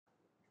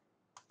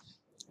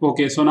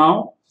Okay, so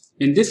now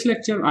in this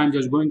lecture, I'm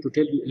just going to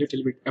tell you a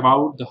little bit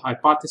about the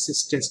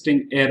hypothesis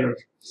testing error.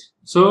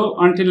 So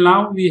until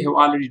now, we have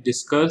already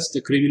discussed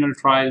the criminal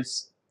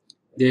trials,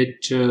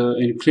 that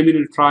in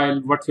criminal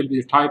trial, what will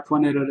be the type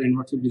 1 error and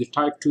what will be the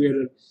type 2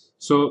 error.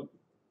 So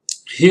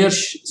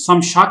here's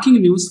some shocking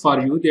news for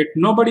you that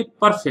nobody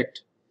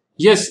perfect.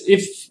 Yes,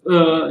 if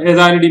as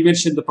I already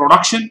mentioned, the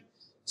production.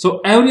 So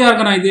every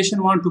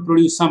organization want to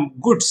produce some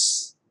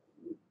goods,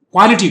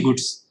 quality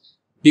goods.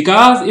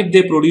 Because if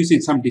they produce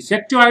in some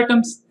defective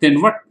items,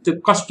 then what the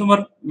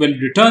customer will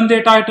return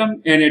that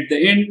item, and at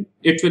the end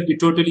it will be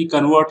totally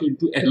converted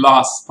into a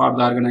loss for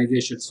the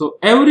organization. So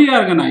every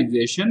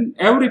organization,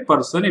 every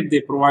person, if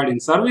they provide in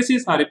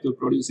services or if they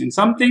produce in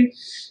something,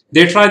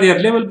 they try their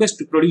level best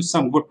to produce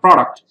some good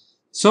product.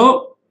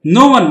 So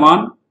no one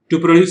want to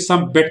produce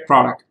some bad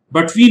product,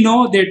 but we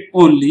know that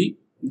only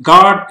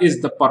God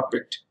is the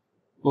perfect.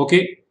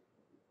 Okay.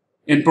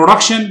 In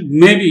production,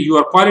 maybe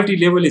your quality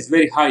level is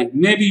very high.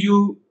 Maybe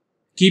you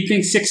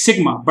keeping Six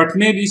Sigma, but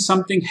maybe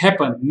something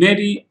happened.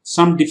 Maybe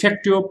some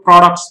defective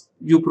products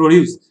you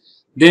produce.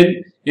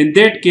 Then in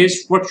that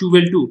case, what you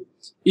will do?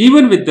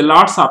 Even with the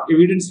lots of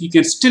evidence, you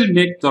can still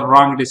make the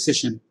wrong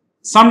decision.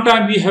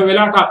 Sometimes we have a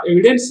lot of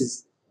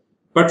evidences,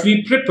 but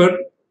we prepare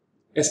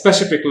a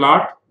specific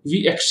lot.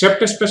 We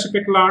accept a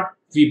specific lot.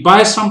 We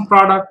buy some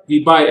product,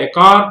 we buy a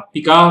car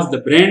because the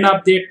brand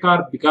of that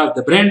car, because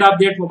the brand of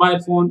that mobile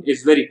phone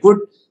is very good.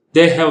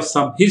 They have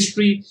some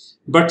history,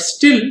 but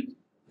still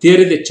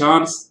there is a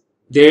chance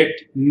that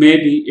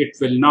maybe it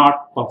will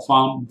not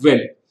perform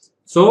well.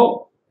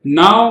 So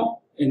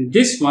now in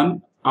this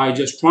one, I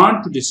just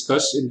want to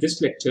discuss in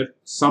this lecture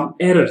some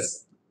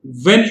errors.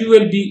 When you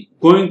will be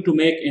going to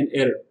make an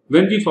error.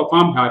 When we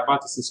perform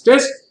hypothesis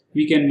test,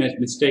 we can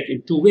make mistake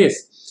in two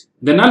ways.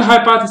 The null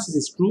hypothesis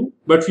is true,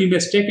 but we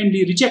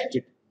mistakenly reject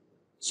it.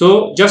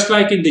 So just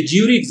like in the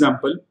jury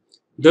example,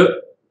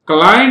 the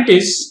client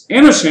is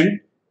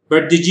innocent,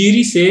 but the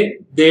jury say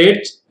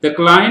that the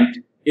client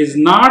is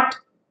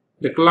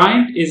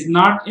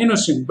not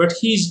innocent, but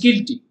he is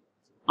guilty.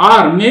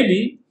 Or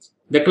maybe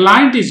the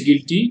client is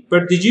guilty,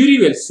 but the jury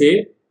will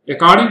say,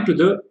 according to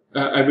the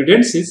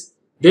evidences,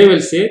 they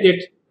will say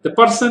that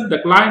the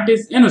client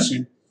is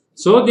innocent.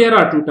 So there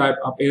are two types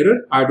of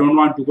error. I don't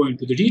want to go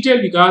into the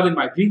detail because in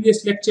my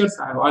previous lectures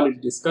I have already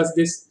discussed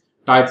this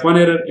type 1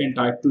 error and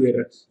type 2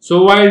 error.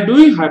 So while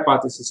doing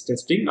hypothesis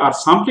testing or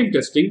sampling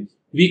testing,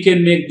 we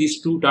can make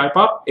these two types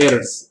of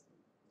errors.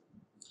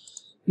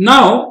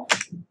 Now,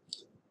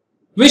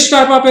 which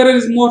type of error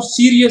is more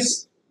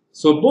serious?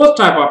 So both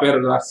type of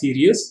errors are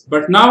serious,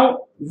 but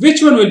now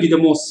which one will be the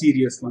most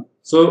serious one?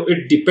 So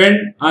it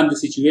depends on the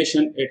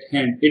situation at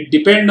hand. It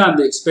depends on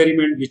the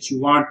experiment which you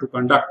want to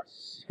conduct.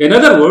 In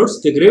other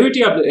words, the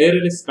gravity of the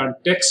error is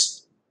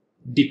context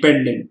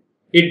dependent.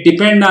 It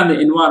depends on the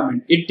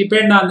environment. It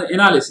depends on the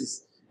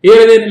analysis. Here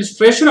is an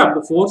illustration of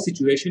the four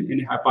situation in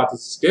a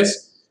hypothesis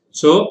test.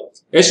 So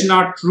it's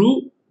not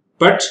true,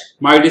 but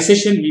my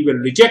decision, we will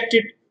reject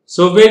it.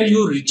 So when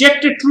you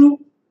reject a true,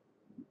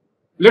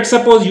 let's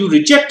suppose you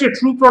reject a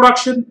true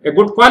production, a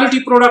good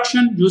quality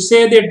production, you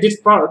say that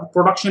this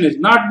production is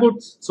not good.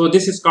 So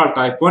this is called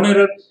type 1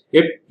 error.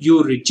 If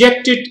you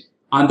reject it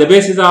on the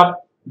basis of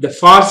the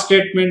false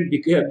statement,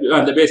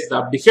 on the basis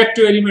of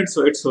defective elements,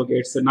 so it's okay,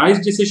 it's a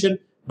nice decision.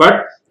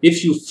 But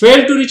if you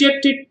fail to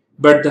reject it,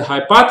 but the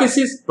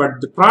hypothesis,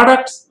 but the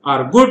products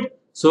are good,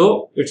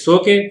 so it's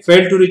okay,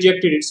 fail to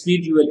reject it, it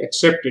means you will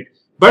accept it.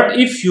 But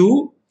if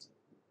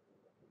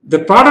the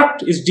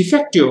product is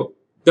defective,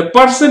 the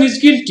person is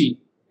guilty,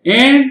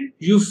 and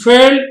you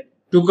fail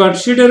to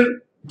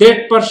consider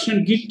that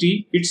person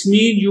guilty, it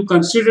means you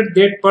consider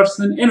that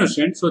person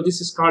innocent, so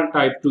this is called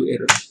type 2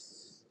 error.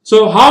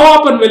 So how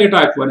often will a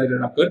type 1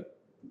 error occur?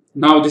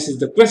 Now this is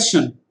the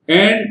question,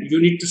 and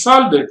you need to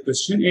solve that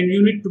question, and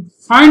you need to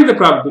find the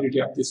probability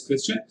of this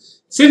question.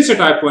 Since a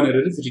type 1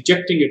 error is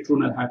rejecting a true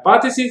null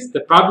hypothesis, the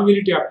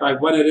probability of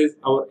type 1 error is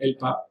our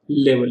alpha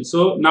level.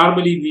 So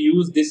normally we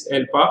use this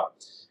alpha,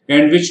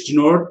 and which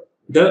denote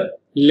the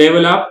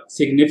level of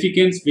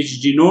significance,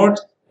 which denote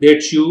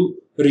that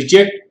you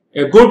reject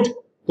a good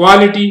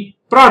quality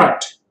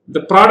product.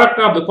 The product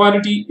of the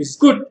quality is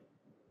good.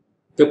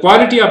 The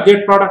quality of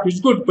that product is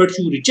good, but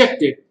you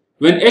reject it.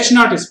 When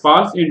H0 is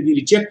false and we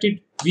reject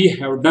it, we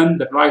have done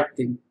the right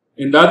thing.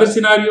 In the other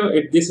scenario,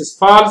 if this is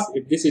false,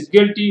 if this is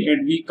guilty,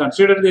 and we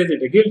consider that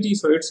it is guilty,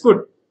 so it's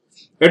good.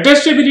 A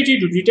test ability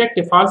to detect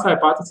a false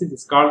hypothesis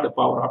is called the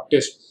power of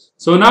test.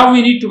 So now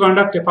we need to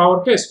conduct a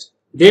power test.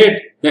 That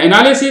the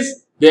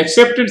analysis, the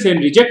acceptance and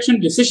rejection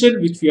decision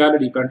which we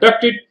already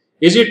conducted,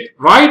 is it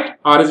right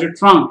or is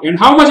it wrong? And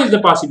how much is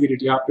the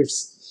possibility of it?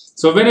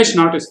 So when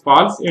H0 is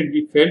false and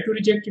we fail to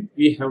reject it,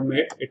 we have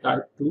made a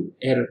type 2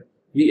 error.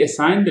 We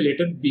assign the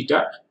letter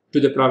beta to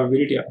the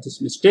probability of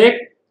this mistake.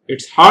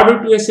 It's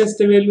harder to assess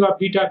the value of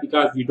beta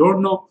because we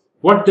don't know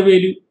what the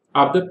value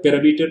of the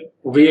parameter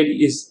really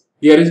is.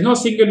 There is no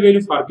single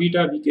value for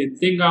beta. We can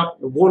think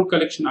of a whole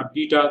collection of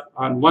beta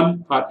on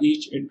one for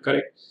each and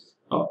correct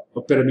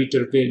a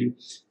parameter value.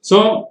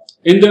 So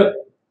in the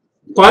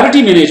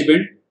quality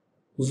management,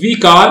 we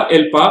call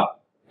alpha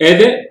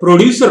as a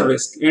producer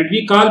risk and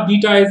we call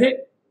beta as a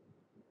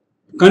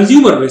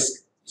consumer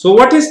risk. So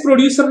what is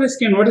producer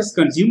risk and what is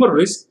consumer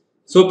risk?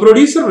 So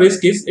producer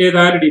risk is, as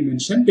I already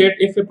mentioned, that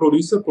if a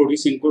producer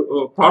producing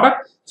good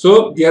product,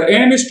 so their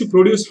aim is to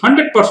produce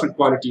 100%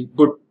 quality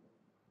good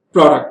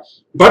product,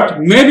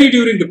 but maybe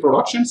during the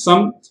production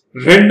some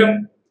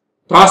random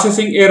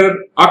processing error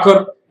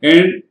occur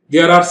and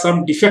there are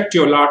some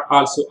defective lot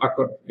also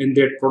occur in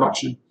that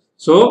production.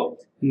 So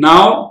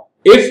now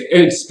if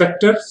an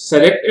inspector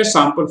select a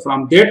sample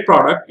from that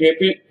product,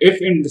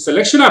 if in the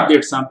selection of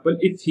that sample,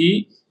 if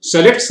he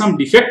select some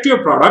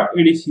defective product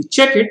and if he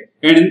check it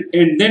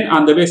and then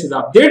on the basis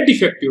of that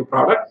defective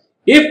product,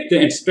 if the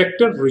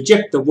inspector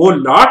reject the whole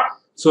lot,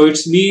 so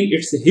it's mean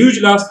it's a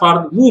huge loss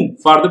for whom?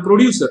 For the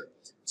producer.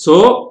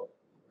 So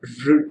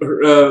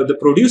the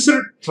producer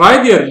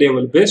try their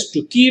level best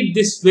to keep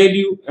this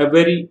value a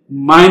very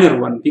minor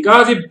one,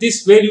 because if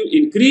this value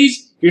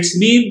increase, it's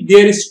mean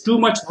there is too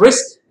much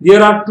risk,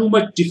 there are too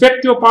much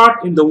defective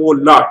part in the whole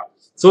lot.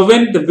 So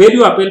when the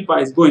value of alpha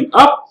is going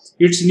up,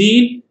 it's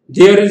mean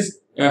there is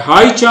a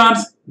high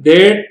chance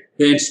that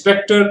the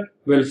inspector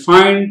will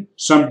find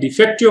some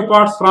defective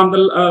parts from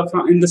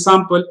the in the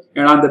sample,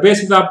 and on the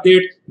basis of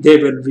that they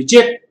will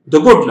reject the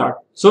good lot.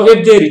 So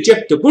if they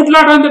reject the good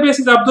lot on the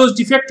basis of those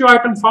defective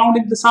items found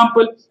in the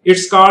sample,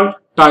 it's called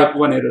type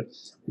 1 error.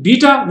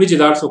 Beta, which is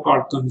also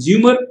called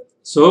consumer.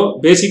 So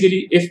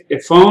basically if a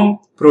firm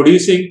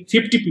producing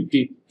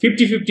 50-50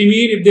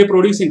 mean if they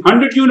producing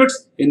 100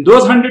 units, in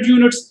those 100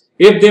 units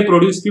if they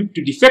produce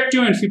 50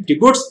 defective and 50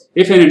 goods,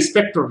 if an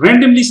inspector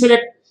randomly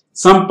select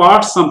some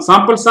parts, some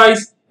sample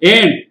size,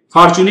 and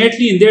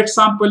fortunately in that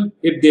sample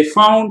if they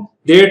found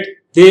that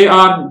they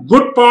are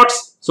good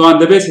parts, so on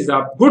the basis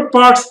of good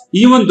parts,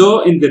 even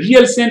though in the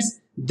real sense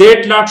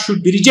that lot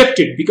should be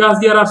rejected because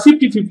there are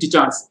 50-50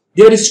 chance,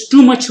 there is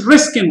too much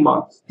risk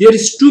involved, there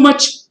is too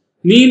much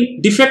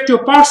mean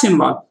defective parts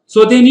involved,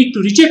 so they need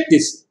to reject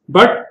this.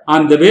 But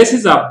on the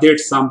basis of that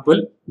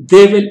sample,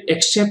 they will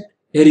accept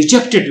a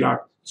rejected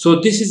lot.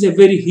 So this is a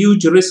very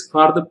huge risk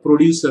for the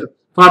producer,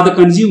 for the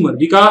consumer,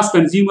 because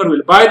consumer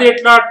will buy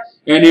that lot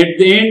and at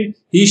the end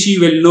he/she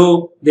will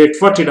know that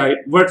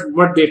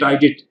what that I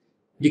did,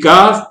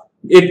 because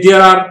if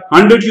there are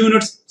 100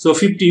 units, so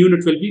 50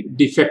 units will be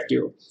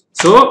defective.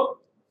 So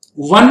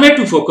one way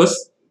to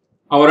focus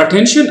our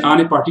attention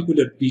on a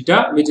particular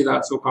beta, which is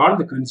also called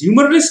the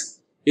consumer risk,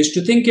 is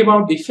to think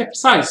about the effect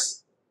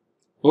size.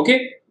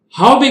 Okay,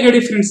 how big a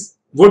difference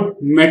would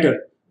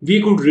matter?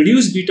 We could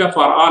reduce beta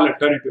for all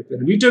alternative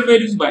parameter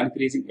values by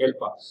increasing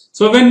alpha.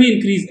 So when we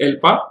increase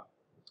alpha,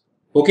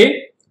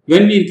 okay,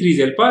 when we increase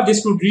alpha,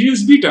 this would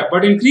reduce beta,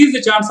 but increase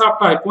the chance of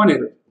type 1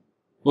 error.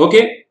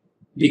 Okay,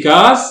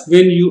 because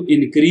when you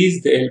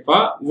increase the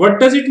alpha, what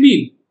does it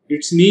mean?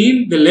 It's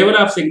mean the level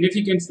of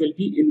significance will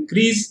be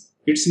increased.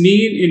 It's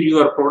mean in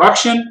your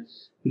production,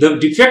 the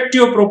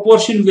defective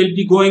proportion will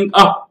be going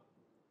up.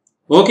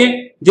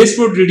 Okay, this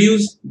would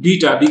reduce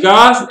beta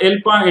because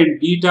alpha and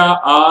beta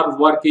are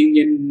working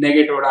in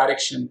negative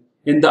direction,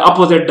 in the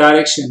opposite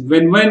direction.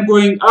 When one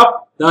going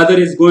up, the other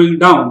is going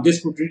down.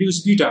 This would reduce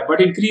beta, but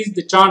increase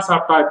the chance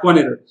of type 1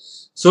 error.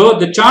 So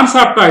the chance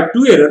of type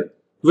 2 error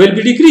will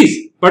be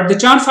decreased, but the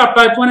chance of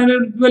type 1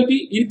 error will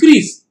be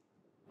increased.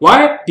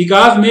 Why?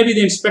 Because maybe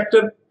the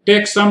inspector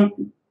takes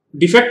some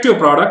defective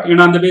product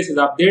and on the basis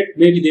of that,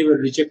 maybe they will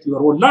reject your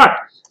whole lot.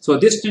 So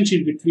this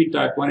tension between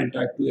type 1 and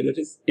type 2 error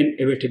is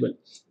inevitable.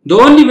 The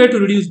only way to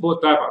reduce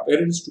both type of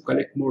errors is to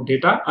collect more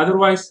data.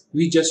 Otherwise,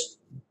 we just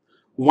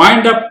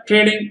wind up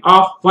trading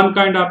off one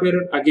kind of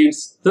error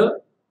against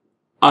the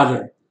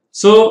other.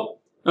 So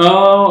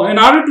in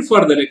order to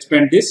further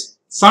expand this,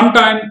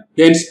 sometimes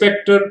the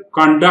inspector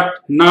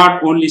conduct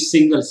not only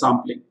single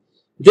sampling,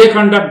 they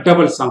conduct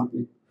double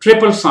sampling,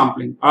 triple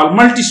sampling, or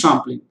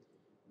multi-sampling.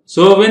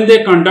 So when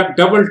they conduct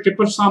double,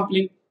 triple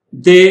sampling,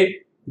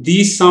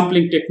 these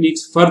sampling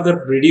techniques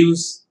further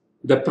reduce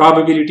the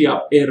probability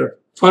of error,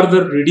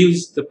 further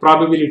reduce the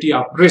probability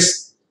of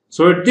risk.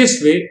 So at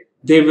this way,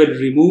 they will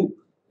remove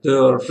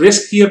the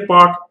riskier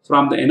part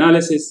from the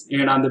analysis,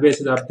 and on the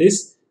basis of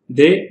this,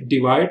 they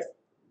divide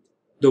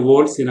the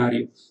whole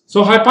scenario.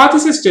 So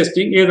hypothesis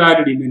testing, as I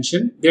already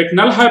mentioned, that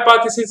null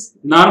hypothesis,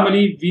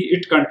 normally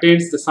it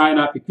contains the sign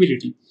of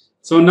equality.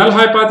 So null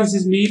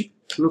hypothesis means,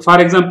 for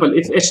example,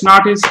 if H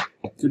naught is,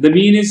 the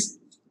mean is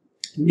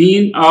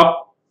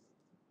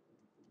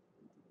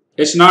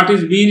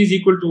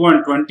equal to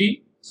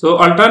 120. So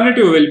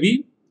alternative will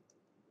be,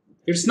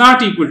 it's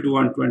not equal to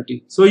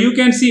 120. So you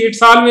can see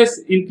it's always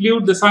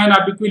include the sign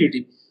of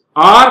equality.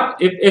 Or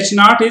if H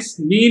naught is,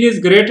 mean is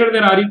greater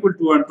than or equal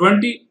to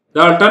 120,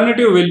 the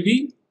alternative will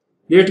be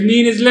that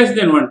mean is less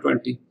than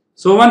 120.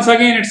 So once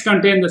again, it's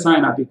contain the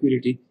sign of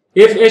equality.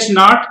 If H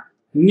naught,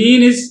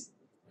 mean is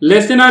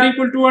less than or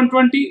equal to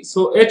 120,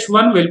 so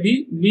H1 will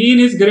be mean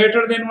is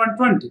greater than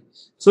 120.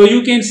 So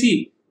you can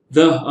see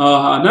the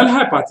null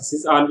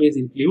hypothesis always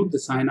include the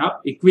sign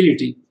of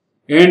equality,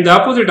 and the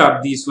opposite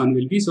of this one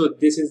will be, so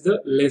this is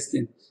the less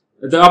than.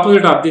 the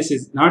opposite of this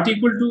is not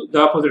equal to,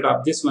 the opposite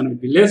of this one will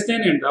be less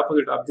than, and the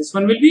opposite of this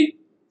one will be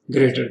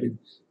greater than.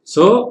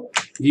 So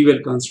we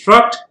will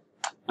construct,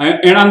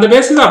 and on the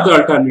basis of the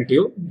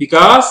alternative,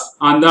 because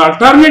on the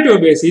alternative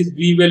basis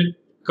we will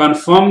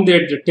confirm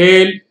that the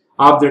tail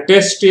of the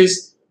test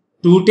is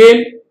 2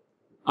 tail,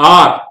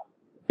 or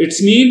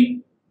it's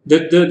mean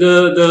that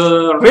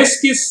the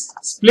risk is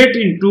split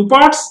in 2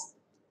 parts,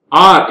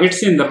 or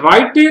it's in the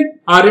right tail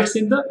or it's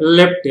in the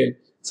left tail.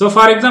 So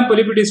for example,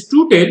 if it is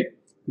 2 tail,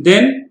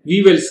 then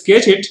we will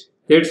sketch it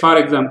that, for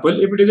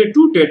example, if it is a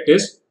 2 tail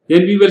test,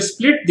 then we will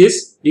split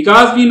this,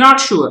 because we are not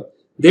sure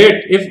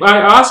that if I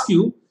ask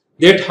you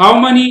that how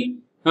many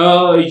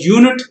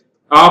unit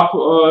of,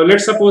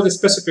 let's suppose a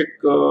specific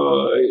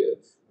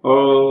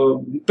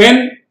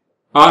pen,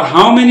 or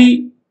how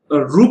many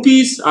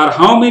rupees, or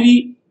how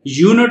many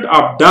unit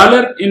of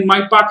dollar in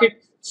my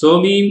pocket.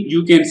 So mean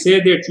you can say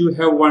that you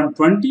have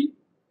 120,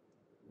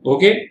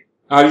 okay,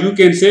 or you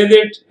can say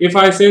that if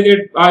I say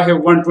that I have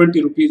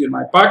 120 rupees in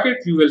my pocket,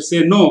 you will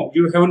say no,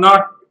 you have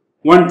not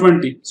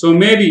 120. So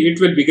maybe it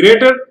will be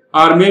greater,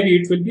 or maybe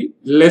it will be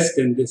less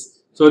than this.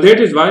 So that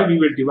is why we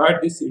will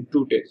divide this in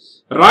 2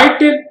 tails. Right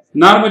tail,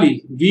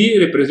 normally we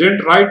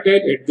represent right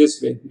tail at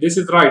this way. This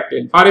is right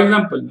tail. For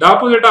example, the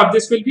opposite of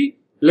this will be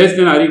less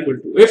than or equal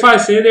to. If I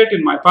say that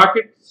in my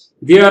pocket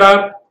there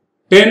are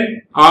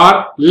 10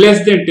 or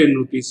less than 10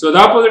 rupees, so the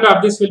opposite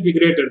of this will be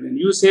greater than.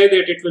 You say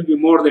that it will be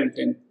more than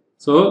 10.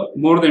 So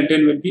more than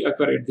 10 will be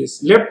occur at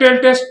this left tail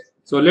test.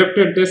 So left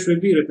tail test will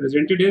be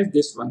represented as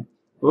this one.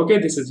 Okay,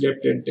 this is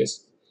left tail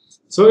test.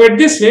 So at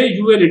this way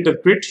you will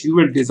interpret, you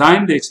will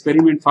design the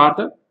experiment for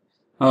the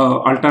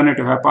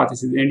alternative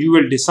hypothesis, and you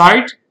will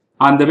decide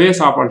on the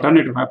basis of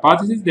alternative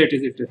hypothesis that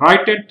is it a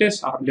right tail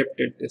test or left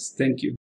tail test. Thank you.